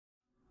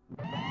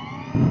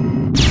This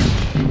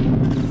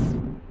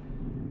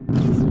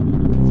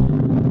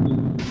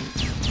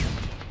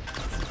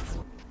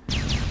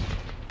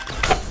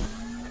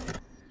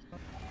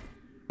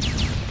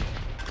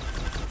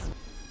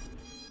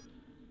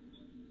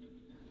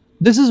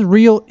is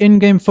real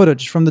in-game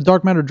footage from the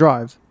dark matter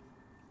drive.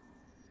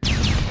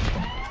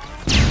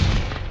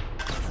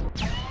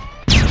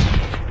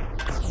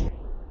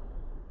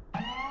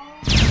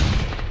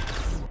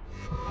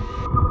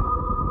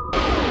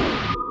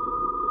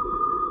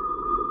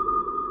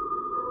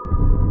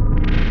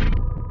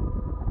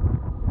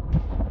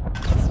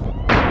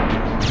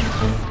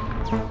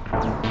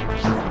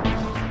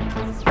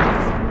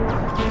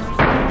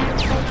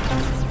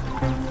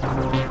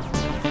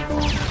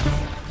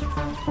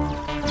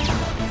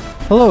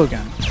 Hello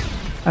again,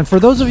 and for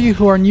those of you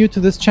who are new to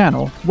this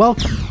channel,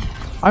 welcome.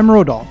 I'm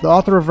Rodol, the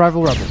author of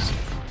Rival Rebels.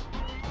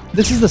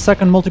 This is the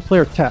second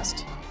multiplayer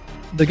test.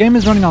 The game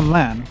is running on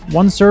LAN,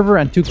 one server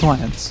and 2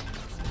 clients.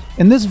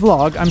 In this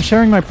vlog, I'm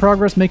sharing my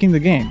progress making the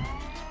game.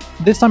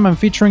 This time I'm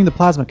featuring the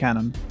plasma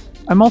cannon.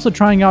 I'm also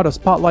trying out a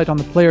spotlight on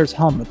the player's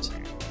helmet.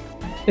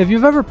 If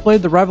you've ever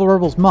played the Rival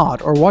Rebels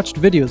mod or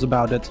watched videos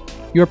about it,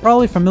 you are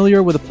probably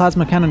familiar with the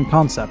plasma cannon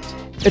concept.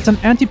 It's an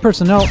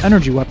anti-personnel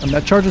energy weapon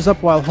that charges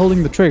up while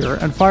holding the trigger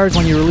and fires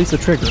when you release the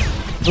trigger.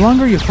 The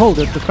longer you hold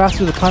it, the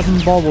faster the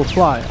plasma ball will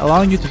fly,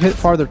 allowing you to hit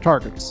farther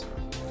targets.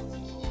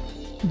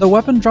 The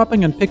weapon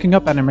dropping and picking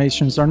up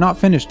animations are not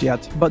finished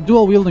yet, but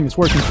dual wielding is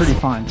working pretty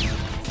fine.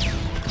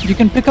 You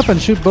can pick up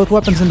and shoot both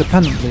weapons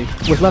independently,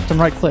 with left and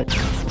right click.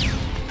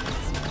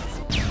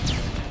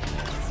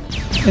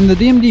 In the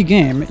DMD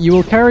game, you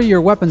will carry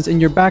your weapons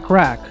in your back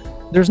rack.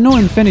 There's no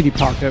infinity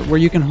pocket where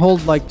you can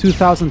hold like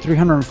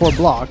 2,304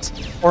 blocks,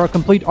 or a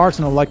complete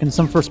arsenal like in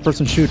some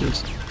first-person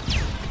shooters.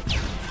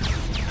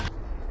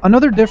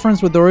 Another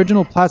difference with the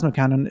original plasma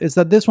cannon is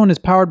that this one is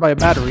powered by a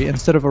battery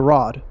instead of a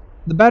rod.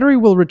 The battery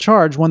will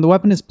recharge when the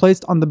weapon is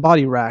placed on the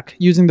body rack,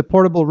 using the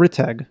portable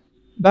RTEG.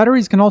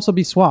 Batteries can also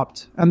be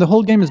swapped, and the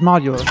whole game is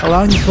modular,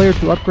 allowing the player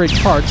to upgrade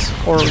parts,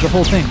 or the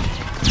whole thing.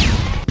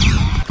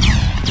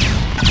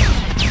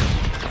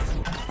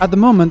 At the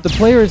moment, the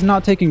player is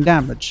not taking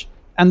damage,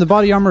 and the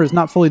body armor is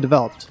not fully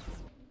developed.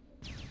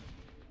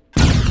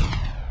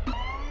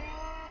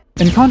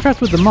 In contrast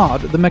with the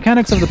mod, the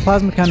mechanics of the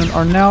plasma cannon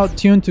are now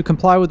tuned to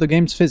comply with the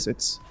game's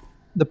physics.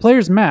 The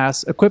player's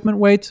mass, equipment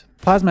weight,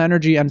 plasma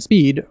energy, and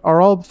speed are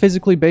all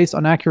physically based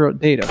on accurate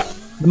data.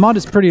 The mod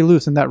is pretty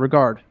loose in that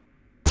regard.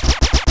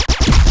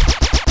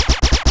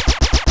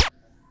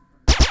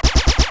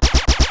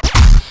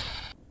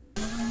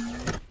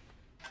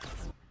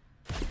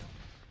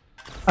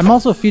 I'm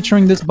also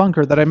featuring this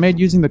bunker that I made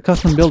using the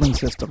custom building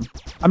system.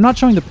 I'm not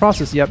showing the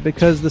process yet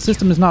because the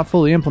system is not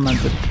fully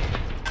implemented.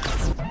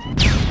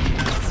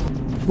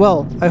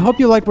 Well, I hope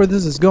you like where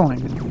this is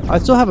going. I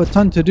still have a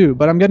ton to do,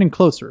 but I'm getting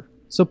closer.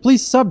 So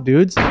please sub,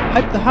 dudes.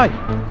 Hype the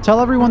hype. Tell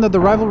everyone that the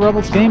Rival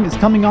Rebels game is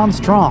coming on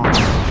strong.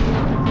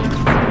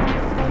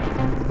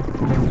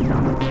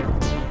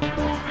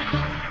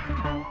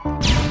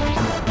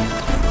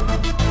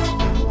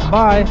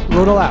 Bye,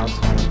 Rodol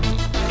out.